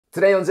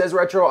Today on Zez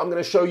Retro, I'm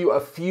going to show you a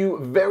few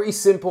very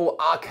simple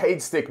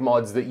arcade stick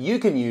mods that you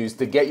can use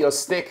to get your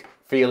stick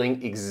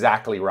feeling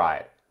exactly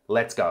right.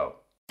 Let's go.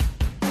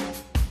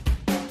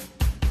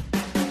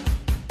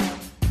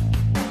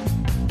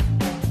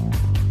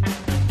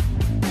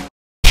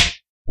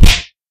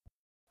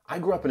 I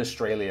grew up in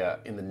Australia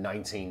in the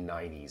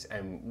 1990s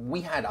and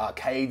we had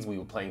arcades. We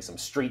were playing some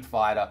Street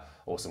Fighter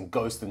or some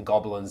Ghosts and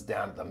Goblins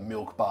down at the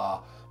Milk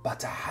Bar. But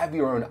to have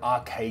your own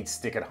arcade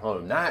stick at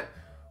home, that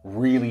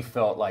really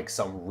felt like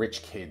some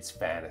rich kid's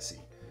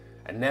fantasy.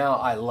 And now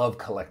I love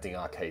collecting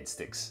arcade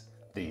sticks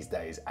these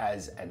days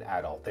as an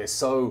adult. They're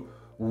so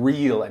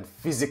real and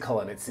physical,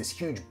 and it's this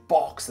huge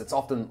box that's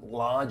often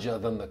larger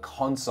than the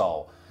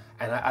console.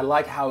 And I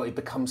like how it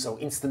becomes so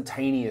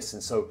instantaneous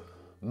and so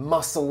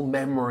muscle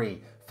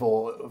memory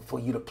for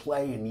you to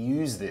play and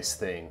use this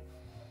thing.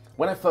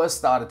 When I first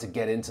started to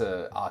get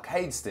into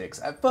arcade sticks,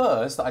 at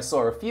first I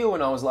saw a few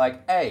and I was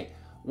like, hey,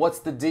 what's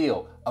the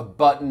deal? A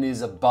button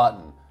is a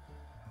button.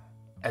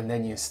 And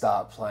then you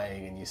start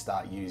playing and you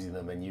start using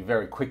them and you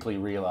very quickly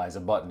realize a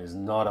button is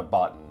not a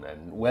button.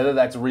 And whether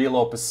that's real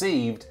or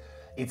perceived,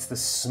 it's the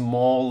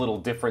small little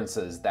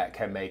differences that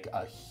can make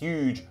a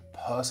huge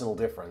personal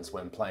difference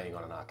when playing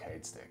on an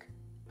arcade stick.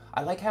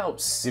 I like how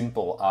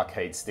simple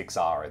arcade sticks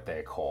are at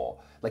their core.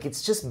 Like,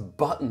 it's just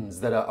buttons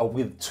that are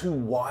with two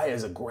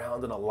wires, a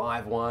ground and a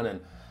live one. And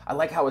I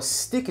like how a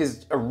stick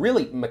is a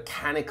really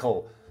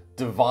mechanical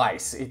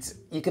device.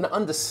 You can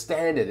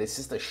understand it. It's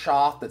just a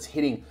shaft that's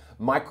hitting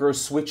micro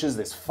switches.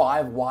 There's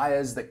 5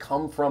 wires that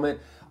come from it,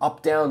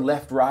 up, down,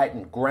 left, right,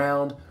 and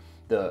ground.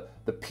 The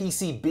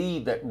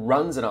PCB that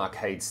runs an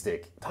arcade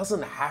stick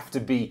doesn't have to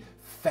be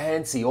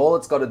fancy. All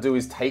it's got to do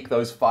is take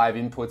those 5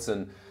 inputs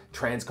and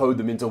transcode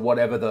them into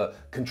whatever the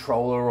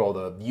controller or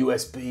the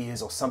USB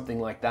is or something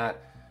like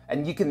that.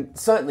 And you can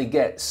certainly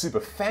get super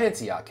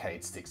fancy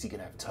arcade sticks. You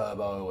can have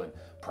turbo and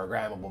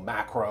programmable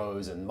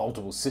macros and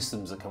multiple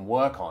systems that can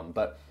work on,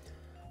 but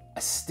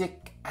a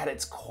stick at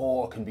its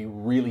core can be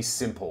really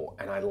simple,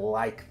 and I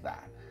like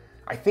that.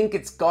 I think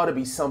it's got to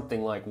be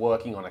something like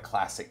working on a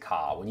classic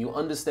car. When you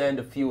understand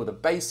a few of the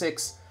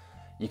basics,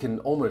 you can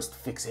almost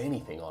fix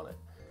anything on it.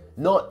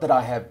 Not that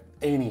I have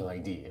any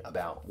idea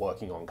about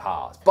working on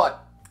cars,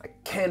 but I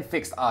can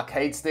fix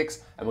arcade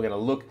sticks, and we're going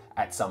to look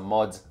at some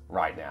mods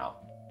right now.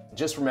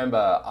 Just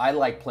remember, I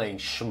like playing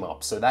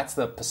shmup, so that's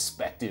the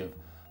perspective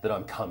that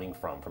I'm coming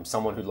from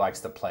someone who likes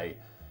to play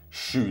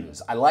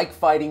shooters. I like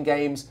fighting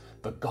games,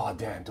 but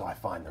goddamn do I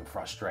find them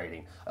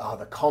frustrating.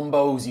 The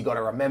combos you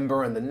gotta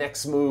remember, and the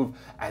next move,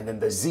 and then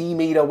the Z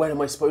meter, when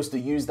am I supposed to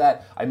use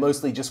that? I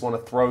mostly just wanna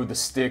throw the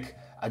stick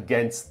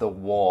against the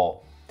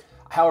wall.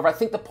 However, I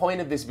think the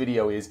point of this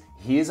video is,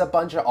 here's a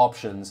bunch of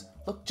options.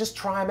 Look, just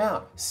try them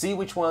out. See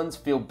which ones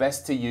feel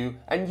best to you,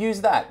 and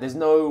use that. There's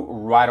no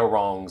right or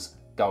wrongs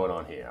going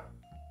on here.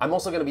 I'm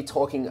also going to be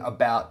talking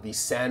about the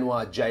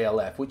Sanwa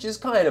JLF, which is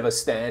kind of a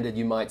standard,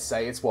 you might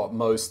say. It's what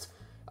most,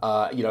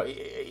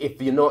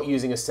 if you're not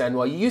using a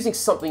Sanwa, you're using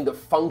something that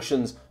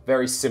functions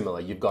very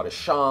similar. You've got a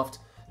shaft,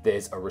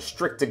 there's a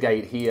restrictor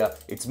gate here,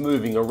 it's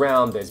moving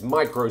around, there's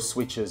micro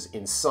switches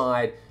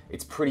inside,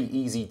 it's pretty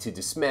easy to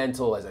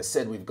dismantle. As I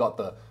said, we've got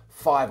the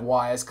 5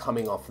 wires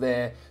coming off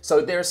there.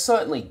 So there are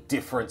certainly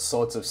different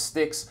sorts of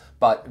sticks,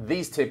 but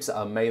these tips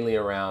are mainly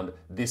around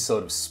this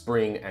sort of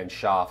spring and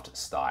shaft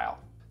style.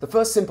 The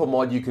first simple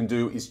mod you can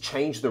do is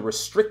change the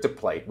restrictor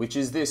plate, which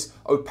is this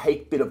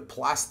opaque bit of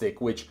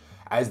plastic which,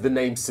 as the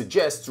name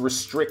suggests,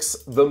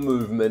 restricts the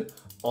movement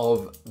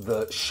of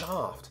the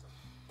shaft.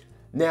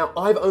 Now,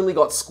 I've only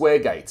got square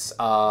gates.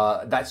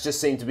 That's just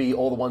seemed to be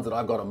all the ones that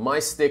I've got on my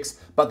sticks,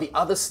 but the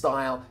other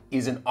style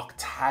is an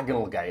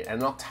octagonal gate,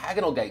 and an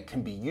octagonal gate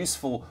can be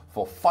useful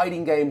for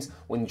fighting games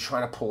when you're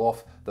trying to pull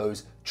off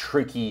those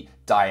tricky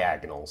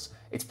diagonals.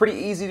 It's pretty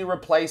easy to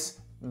replace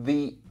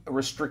the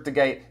restrictor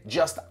gate.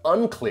 Just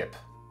unclip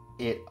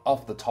it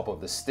off the top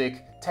of the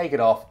stick, take it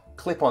off,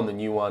 clip on the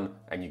new one,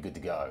 and you're good to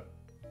go.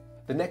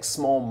 The next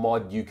small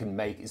mod you can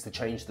make is to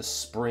change the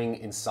spring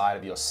inside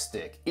of your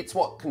stick. It's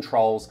what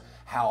controls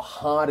how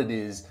hard it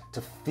is to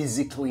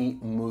physically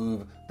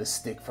move the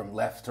stick from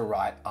left to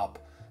right, up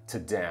to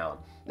down.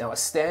 Now, a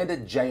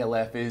standard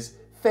JLF is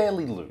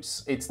fairly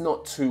loose. It's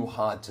not too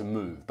hard to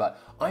move, but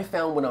I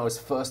found when I was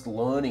first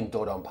learning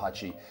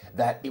Dodonpachi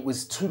that it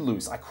was too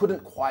loose. I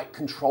couldn't quite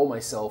control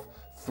myself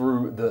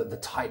through the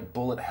tight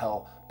bullet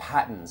hell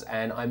patterns,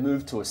 and I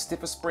moved to a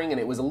stiffer spring, and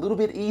it was a little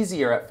bit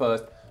easier at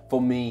first for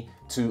me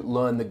to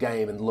learn the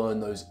game and learn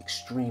those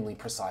extremely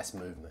precise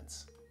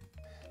movements.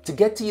 To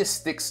get to your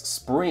stick's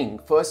spring,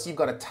 first you've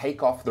got to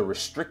take off the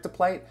restrictor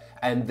plate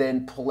and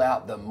then pull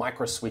out the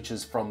micro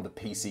switches from the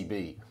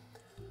PCB.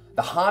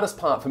 The hardest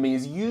part for me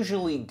is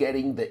usually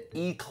getting the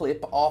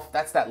E-clip off.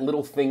 That's that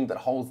little thing that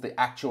holds the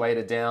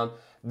actuator down.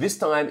 This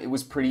time it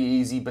was pretty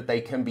easy, but they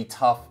can be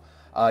tough.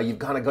 You've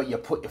kind of got to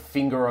put your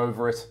finger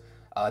over it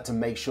to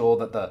make sure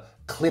that the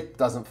clip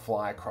doesn't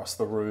fly across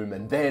the room,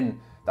 and then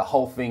the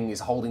whole thing is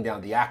holding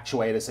down the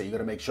actuator, so you've got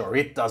to make sure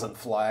it doesn't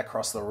fly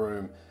across the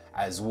room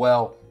as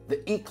well.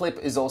 The E-clip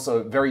is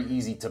also very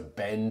easy to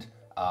bend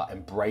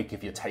and break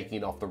if you're taking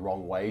it off the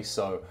wrong way.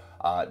 So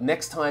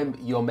next time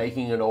you're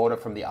making an order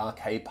from the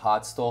arcade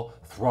parts store,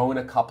 throw in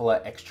a couple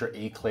of extra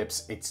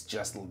E-clips.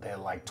 They're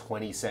like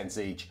 20 cents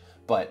each.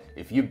 But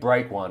if you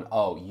break one,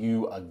 oh,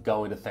 you are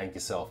going to thank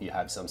yourself you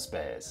have some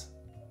spares.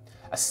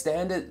 A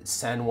standard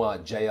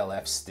Sanwa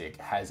JLF stick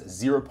has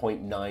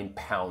 0.9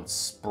 pound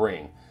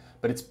spring,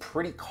 but it's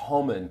pretty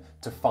common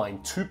to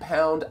find 2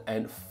 pound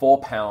and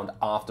 4 pound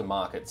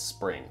aftermarket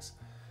springs.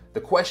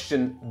 The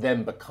question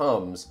then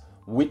becomes,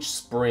 which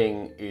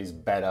spring is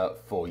better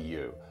for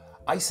you?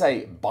 I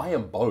say buy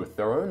them both.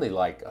 They're only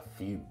like a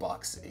few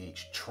bucks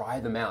each. Try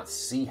them out,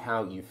 see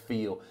how you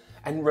feel.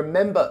 And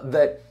remember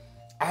that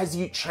as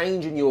you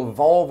change and you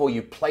evolve or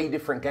you play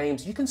different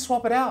games, you can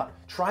swap it out.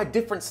 Try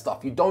different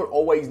stuff. You don't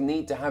always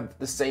need to have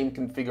the same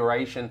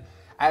configuration.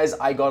 As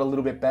I got a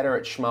little bit better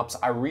at shmups,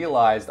 I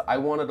realized I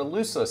wanted a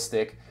looser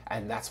stick,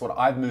 and that's what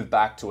I've moved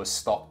back to, a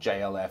stock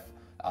JLF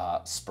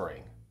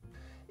spring.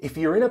 If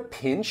you're in a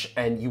pinch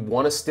and you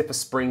want a stiffer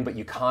spring but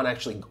you can't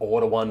actually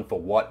order one for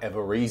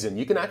whatever reason,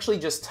 you can actually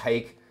just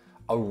take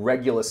a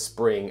regular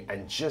spring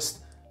and just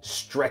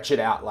stretch it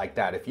out like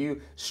that. If you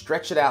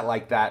stretch it out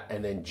like that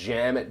and then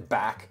jam it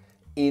back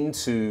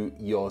into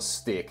your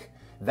stick,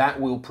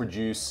 that will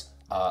produce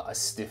a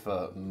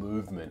stiffer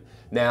movement.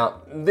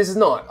 Now, this is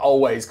not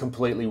always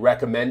completely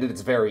recommended.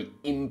 It's very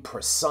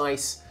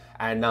imprecise,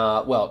 and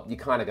well, you're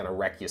kind of going to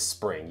wreck your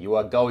spring. You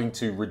are going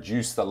to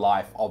reduce the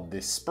life of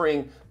this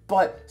spring,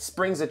 but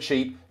springs are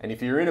cheap, and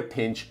if you're in a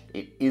pinch,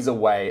 it is a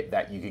way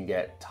that you can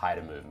get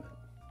tighter movement.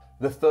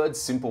 The third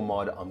simple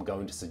mod I'm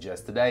going to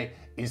suggest today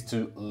is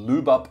to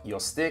lube up your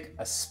stick,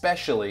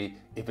 especially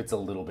if it's a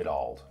little bit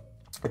old.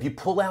 If you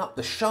pull out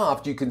the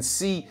shaft, you can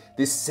see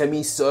this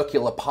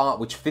semicircular part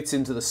which fits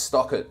into the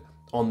socket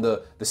on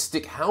the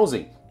stick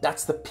housing.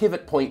 That's the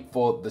pivot point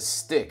for the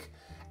stick,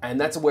 and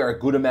that's where a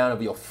good amount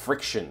of your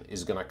friction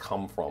is going to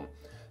come from.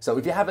 So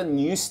if you have a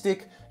new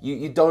stick,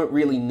 you don't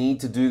really need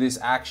to do this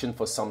action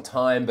for some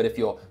time, but if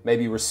you're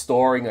maybe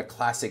restoring a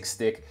classic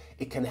stick,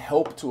 it can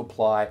help to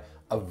apply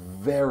a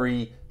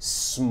very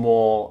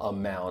small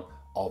amount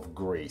of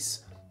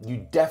grease.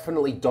 You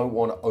definitely don't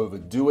want to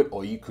overdo it,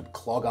 or you could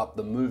clog up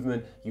the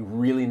movement. You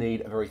really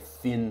need a very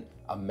thin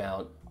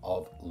amount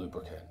of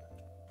lubricant.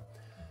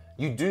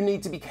 You do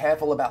need to be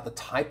careful about the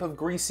type of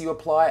grease you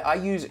apply. I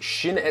use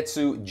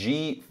Shin-Etsu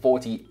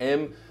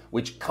G40M,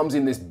 which comes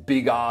in this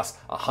big ass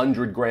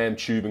 100-gram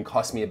tube and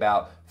costs me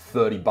about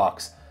 30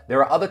 bucks. There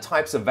are other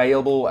types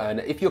available, and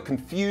if you're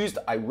confused,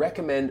 I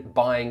recommend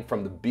buying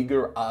from the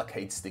bigger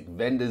arcade stick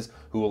vendors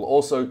who will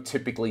also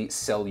typically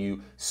sell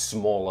you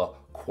smaller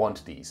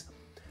quantities.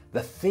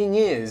 The thing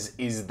is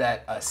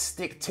that a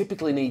stick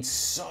typically needs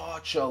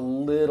such a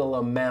little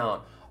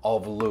amount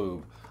of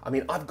lube. I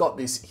mean, I've got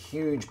this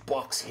huge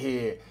box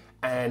here,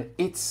 and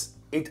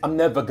I'm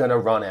never gonna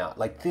run out.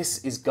 Like,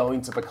 this is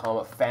going to become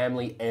a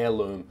family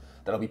heirloom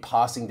that I'll be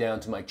passing down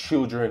to my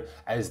children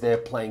as they're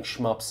playing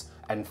shmups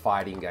and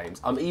fighting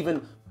games. I'm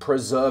even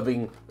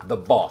preserving the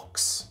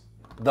box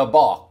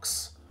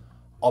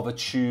of a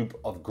tube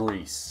of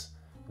grease.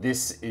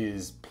 This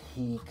is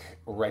peak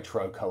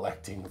retro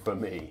collecting for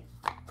me.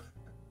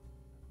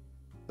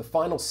 The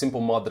final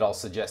simple mod that I'll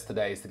suggest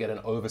today is to get an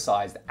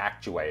oversized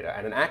actuator.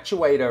 And an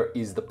actuator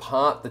is the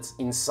part that's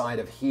inside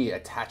of here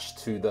attached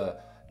to the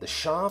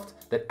shaft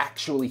that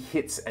actually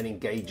hits and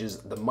engages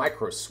the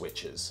micro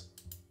switches.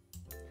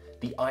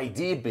 The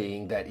idea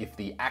being that if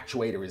the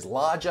actuator is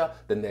larger,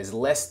 then there's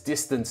less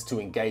distance to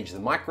engage the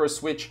micro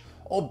switch,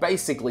 or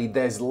basically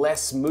there's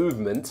less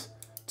movement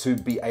to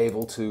be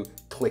able to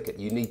click it.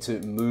 You need to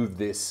move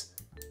this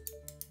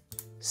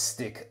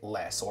stick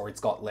less, or it's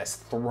got less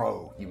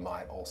throw, you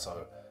might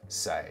also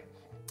say.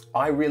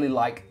 I really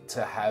like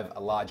to have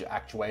a larger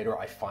actuator.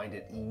 I find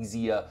it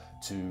easier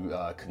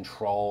to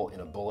control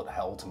in a bullet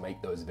hell to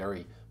make those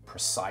very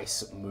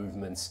precise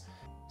movements.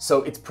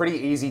 So it's pretty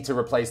easy to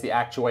replace the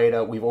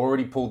actuator. We've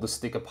already pulled the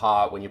stick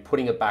apart. When you're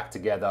putting it back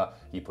together,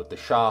 you put the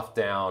shaft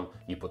down,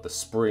 you put the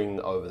spring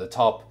over the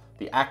top,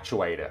 the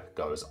actuator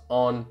goes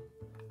on,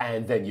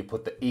 and then you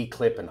put the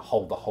E-clip and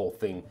hold the whole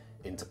thing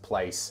into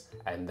place,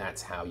 and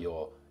that's how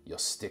your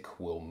stick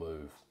will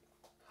move.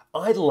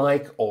 I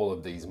like all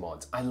of these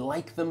mods. I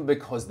like them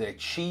because they're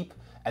cheap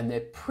and they're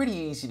pretty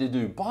easy to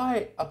do.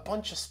 Buy a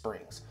bunch of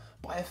springs,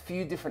 buy a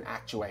few different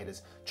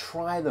actuators,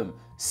 try them,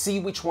 see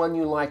which one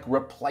you like,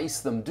 replace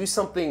them, do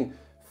something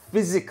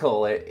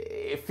physical.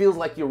 It feels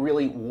like you're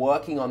really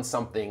working on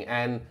something,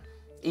 and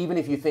even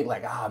if you think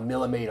like,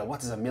 millimeter,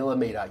 what is a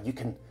millimeter? You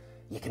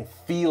can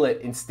feel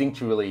it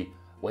instinctually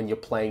when you're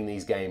playing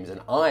these games, and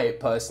I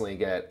personally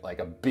get like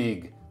a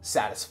big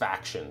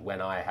satisfaction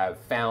when I have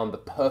found the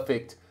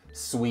perfect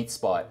sweet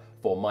spot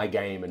for my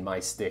game and my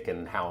stick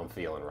and how I'm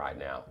feeling right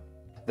now.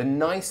 The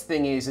nice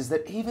thing is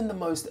that even the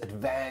most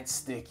advanced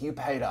stick, you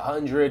paid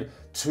 100,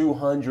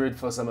 200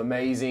 for some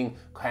amazing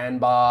CAN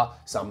bar,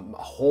 some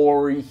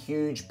hoary,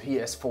 huge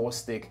PS4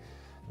 stick.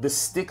 The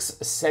sticks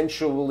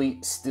essentially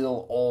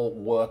still all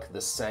work the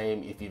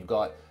same if you've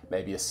got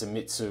maybe a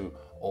Famitsu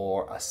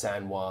or a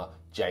Sanwa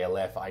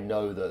JLF. I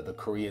know the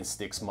Korean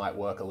sticks might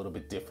work a little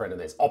bit different, and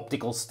there's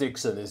optical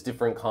sticks and there's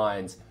different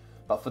kinds.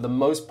 But for the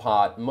most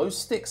part,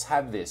 most sticks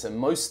have this, and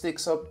most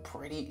sticks are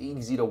pretty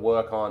easy to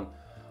work on.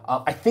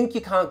 I think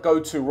you can't go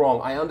too wrong.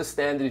 I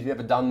understand that if you've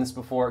never done this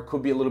before, it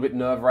could be a little bit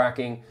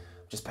nerve-wracking.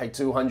 Just paid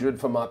 $200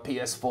 for my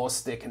PS4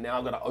 stick, and now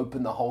I've got to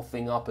open the whole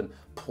thing up and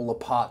pull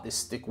apart this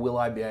stick. Will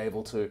I be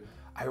able to?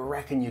 I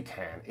reckon you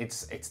can.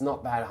 It's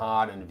not that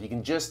hard, and if you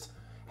can just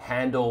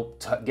handle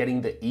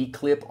getting the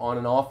E-clip on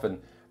and off, and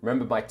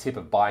remember my tip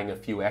of buying a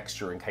few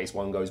extra in case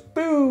one goes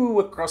boo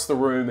across the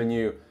room and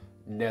you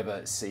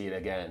never see it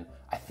again.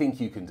 I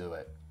think you can do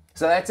it.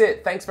 So that's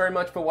it. Thanks very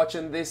much for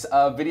watching this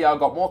video. I've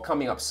got more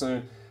coming up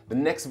soon. The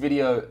next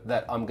video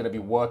that I'm going to be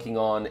working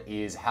on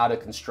is how to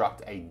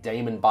construct a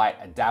Damon Bite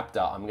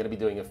adapter. I'm going to be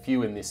doing a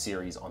few in this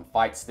series on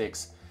fight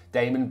sticks.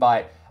 Damon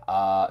Bite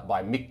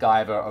by Mick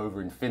Guyver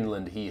over in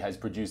Finland. He has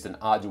produced an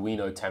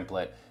Arduino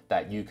template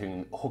that you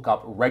can hook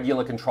up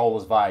regular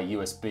controllers via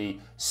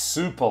USB,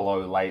 super low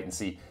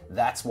latency.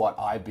 That's what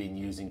I've been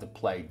using to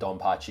play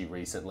Donpachi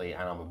recently,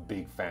 and I'm a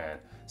big fan.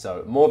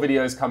 So more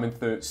videos coming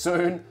through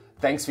soon.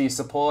 Thanks for your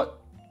support.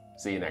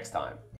 See you next time.